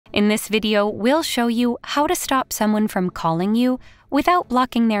In this video, we'll show you how to stop someone from calling you without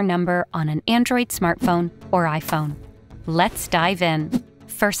blocking their number on an Android smartphone or iPhone. Let's dive in.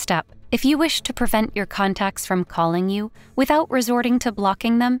 First up, if you wish to prevent your contacts from calling you without resorting to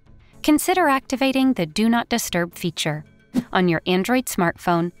blocking them, consider activating the Do Not Disturb feature. On your Android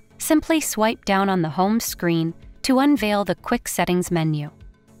smartphone, simply swipe down on the home screen to unveil the Quick Settings menu.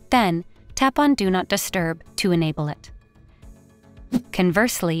 Then, tap on Do Not Disturb to enable it.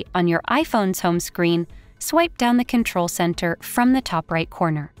 Conversely, on your iPhone's home screen, swipe down the control center from the top right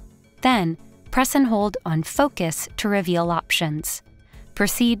corner. Then, press and hold on Focus to reveal options.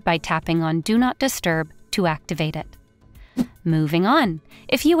 Proceed by tapping on Do Not Disturb to activate it. Moving on,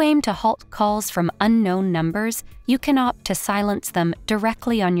 if you aim to halt calls from unknown numbers, you can opt to silence them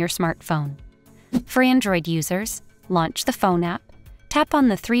directly on your smartphone. For Android users, launch the Phone app, tap on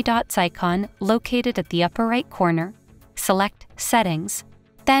the three dots icon located at the upper right corner, select Settings,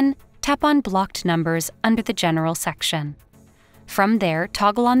 then tap on Blocked Numbers under the General section. From there,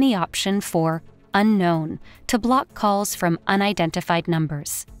 toggle on the option for Unknown to block calls from unidentified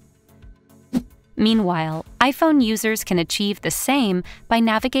numbers. Meanwhile, iPhone users can achieve the same by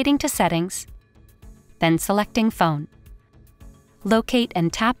navigating to Settings, then selecting Phone. Locate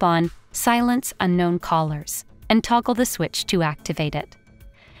and tap on Silence Unknown Callers and toggle the switch to activate it.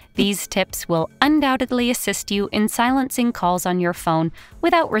 These tips will undoubtedly assist you in silencing calls on your phone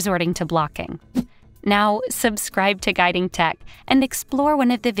without resorting to blocking. Now, subscribe to Guiding Tech and explore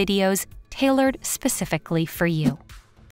one of the videos tailored specifically for you.